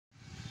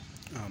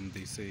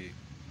They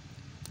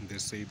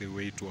say the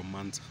way to a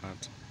man's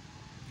heart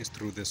is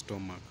through the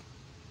stomach.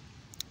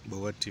 But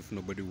what if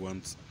nobody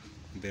wants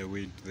their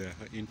way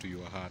into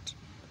your heart?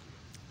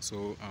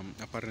 So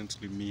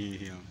apparently me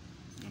here,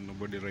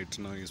 nobody right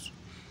now is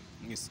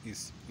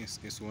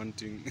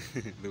wanting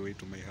the way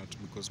to my heart,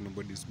 because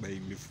nobody is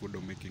buying me food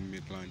or making me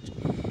lunch.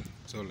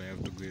 So all I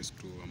have to go is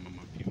to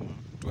Mama Pima,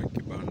 to a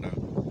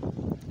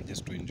kibanda,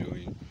 just to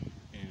enjoy.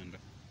 And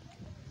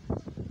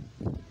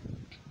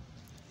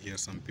here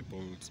some people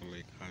also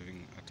like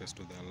having a taste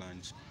of their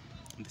lunch.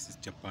 This is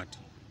chapati.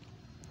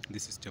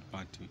 This is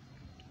chapati,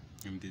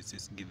 and this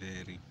is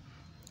githeri.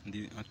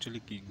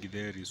 Actually,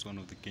 githeri is one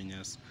of the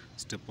Kenya's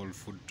staple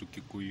food to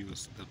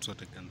Kikuyus. That's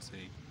what I can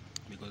say,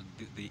 because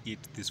they eat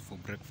this for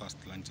breakfast,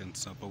 lunch, and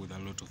supper with a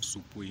lot of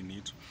soup in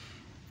it.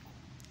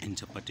 And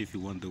chapati, if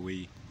you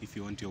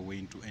want your way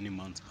into any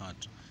man's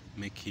heart,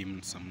 make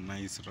him some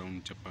nice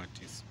round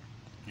chapatis,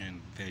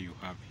 and there you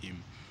have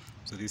him.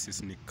 So this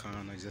is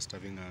Nikana just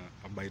having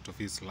a bite of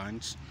his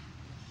lunch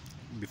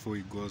before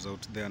he goes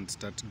out there and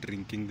start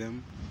drinking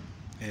them.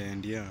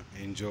 And yeah,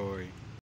 enjoy.